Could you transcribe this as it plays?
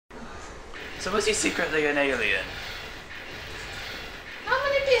So was he secretly an alien? How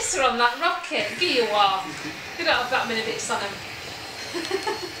many bits are on that rocket? You are. You don't have that many bits on him.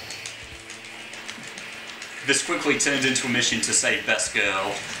 This quickly turned into a mission to save Best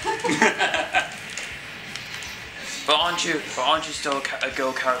Girl. But aren't you still a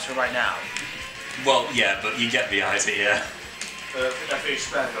girl character right now? Well, yeah, but you get the idea. I think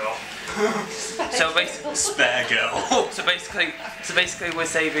Spare Girl. So basically, Spare Girl. so basically we're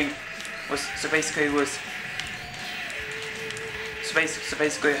saving. So basically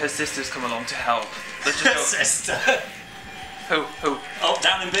her sister's come along to help. Let's just go. Sister. Who? Oh,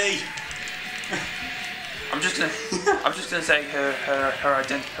 down in B. I'm just gonna say her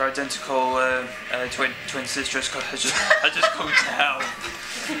identical twin sister has just come to help.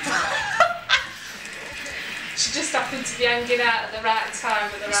 She just happened to be hanging out at the right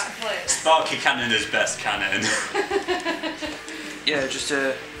time at the right place. Sparky Cannon is best Cannon. Yeah, I'm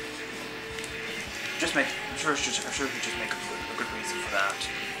sure we could just make a good reason for that.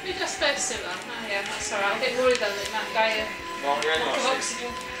 You just spacesuit on. Oh yeah, that's alright. I'm a bit worried then that that guy Well, yeah, lack of no, oxygen.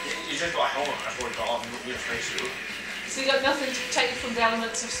 you just got a helmet, that's what you got on your spacesuit. So you got nothing to protect you from the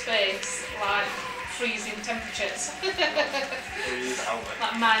elements of space, like freezing temperatures. Well, you use a helmet.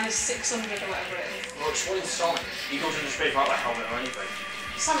 Like -600 or whatever it is. Well, it's one Sonic. He goes into space without a helmet or anything.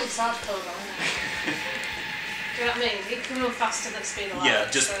 Sonic's hardcore though, isn't it? Do you know what I mean? He can run faster than speed of light. Yeah,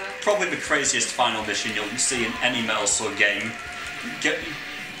 just so. probably the craziest final mission you'll see in any Metal Slug game.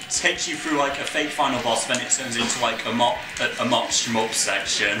 Takes you through like a fake final boss, then it turns into like a mop shmup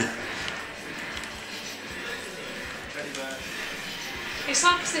section. It's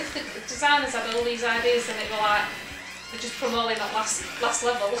like as if the designers had all these ideas and it were like they just put them all in that last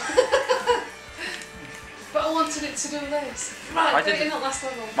level. But I wanted it to do this. Right, put it in that last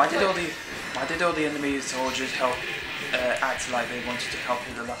level. Why did all the enemy soldiers help act like they wanted to help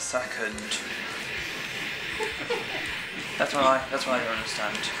in the last second? That's what I don't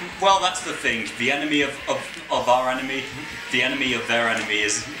understand. Well, that's the thing. The enemy of our enemy, the enemy of their enemy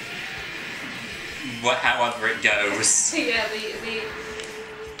is however it goes. Yeah,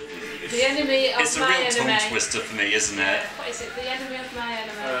 the enemy of it's my enemy. It's a real tongue twister for me, isn't it? What is it? The enemy of my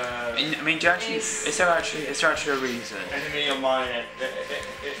enemy. I mean, is there actually a reason? Enemy of mine.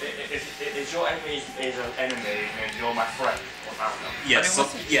 If your enemy is an enemy and you're my friend, well, I don't know. Yes, I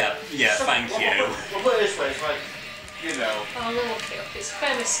mean, yeah, thank you. Well, put it this way, it's like, you know. Oh, I'll look it up. It's a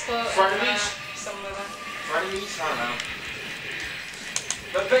famous quote. Frenemies? Somewhere. Frenemies? I don't know.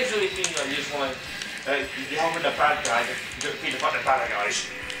 But basically, you know, you just want to. You're helping the bad guy to beat the bad guys.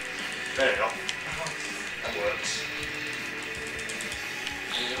 There you go. That works.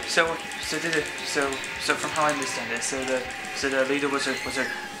 So from how I understand it, so the leader was a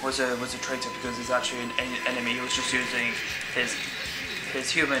traitor because he's actually an enemy. He was just using his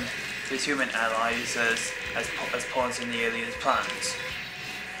human allies as pawns in the alien's plans.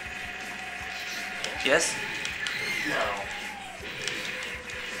 Yes? Well.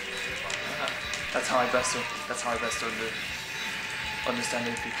 That's how I best understand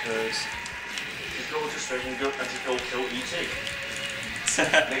it because. Just go to space and just go kill E.T.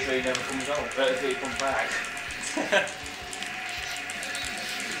 Make sure he never comes out. Better if he comes back.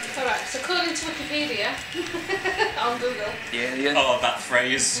 Alright, so according to Wikipedia, on Google. Yeah. Oh, that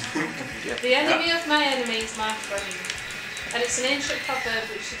phrase. The enemy of my enemy is my friend. And it's an ancient proverb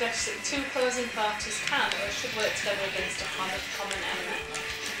which suggests that two opposing parties can or should work together against a common enemy.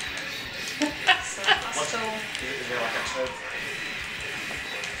 So that's still... Is there like a term for it?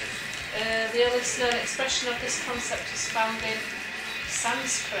 The earliest known expression of this concept is found in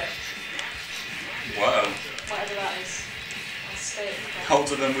Sanskrit. Whoa. Whatever that is. I'll stay it.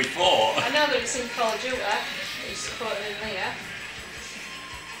 Colder than we thought. I know that it's in Call of Duty. It's quoted in there.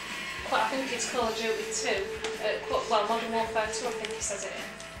 I think it's Call of Duty 2. Well, Modern Warfare 2, I think he says it in.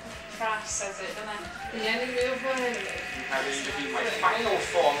 Price says it, doesn't it? The enemy of my enemy. Have you defeated my final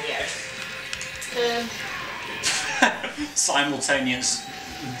form yet? Simultaneous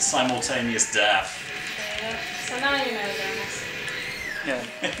death. So now you know, Dennis. Yeah.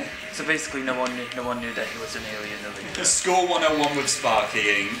 So basically, no one knew that he was an alien. Score 101 with Sparky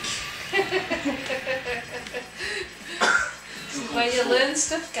Ink. This is where you learn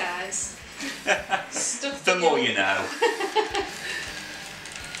stuff, guys. Stuff. The more you know.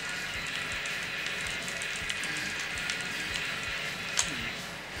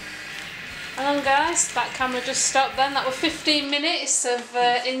 Hang on, guys. That camera just stopped then. That were 15 minutes of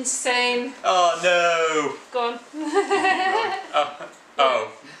insane... Oh no! Go on.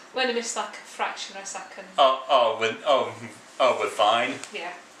 Oh. We only missed like a fraction of a second. We're fine.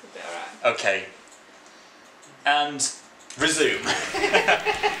 Yeah, we'll be alright. Okay. And resume.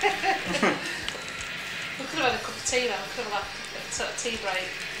 tea now. Could have like a sort of tea break.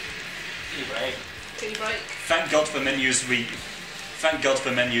 Tea break. Tea break. Thank God for menus we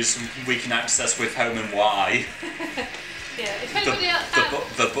can access with Home and Y. Yeah, if anybody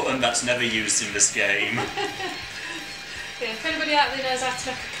The button that's never used in this game. Yeah, if anybody out there knows how to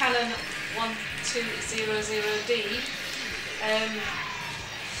make a Canon 1200D,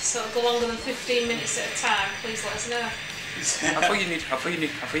 sort of go longer than 15 minutes at a time, please let us know. I thought you need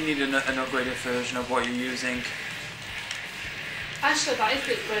an upgraded version of what you're using. Actually, that is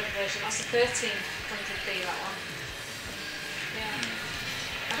the upgraded version. That's a 1300D, that one. Yeah.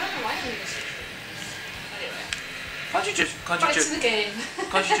 I don't know why I need this. Anyway. Can't you Back to the game.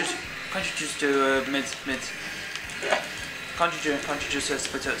 Can't you just do a mid? Can't you just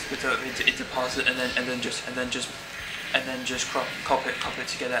split up into parts and then just cop it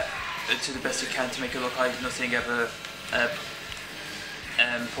together to the best you can to make it look like nothing ever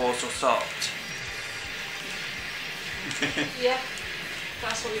paused or stopped. Yeah,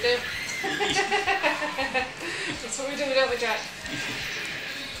 that's what we do. That's what we do, don't we, Jack?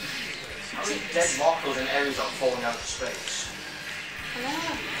 How many dead mortals and areas are falling out of space? I know,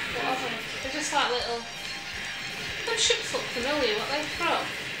 what are they? They're just like little... Them ships look familiar, what they're from.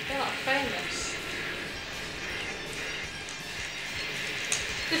 They're like famous.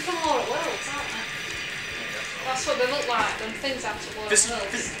 They're from War Worlds, aren't they? That's what they look like, them things out of War Worlds.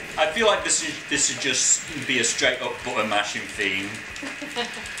 I feel like this should just be a straight up button mashing theme.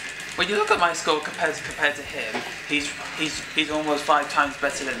 When you look at my score compared to him, he's almost 5 times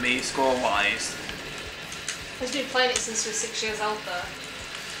better than me score wise. He's been playing it since we were 6 years old though.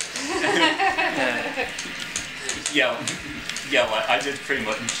 Yeah, well, I did pretty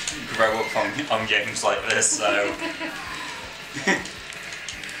much grow up on games like this, so...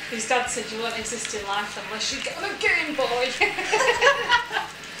 His dad said you won't exist in life unless you get on a Game Boy.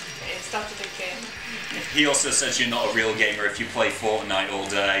 His dad's a big gamer. He also says you're not a real gamer if you play Fortnite all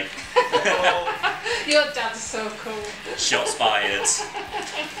day. Your dad's so cool. Shots fired.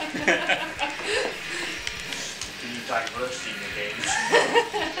 The diversity in the games.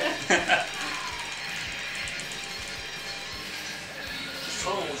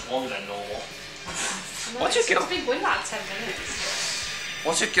 Almost longer than normal. What's your It's been going like 10 minutes.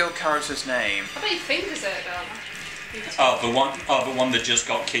 What's your guild character's name? I bet your fingers hurt, don't they? The one that just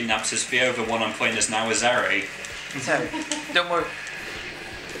got kidnapped is Theo. The one I'm playing as now is Eri. So, don't worry.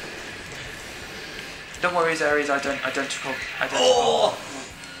 Don't worry, Zeri's identical. Oh!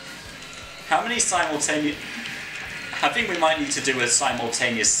 How many simultaneous... I think we might need to do a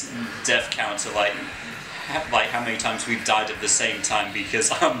simultaneous death counter, like how many times we've died at the same time,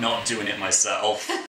 because I'm not doing it myself.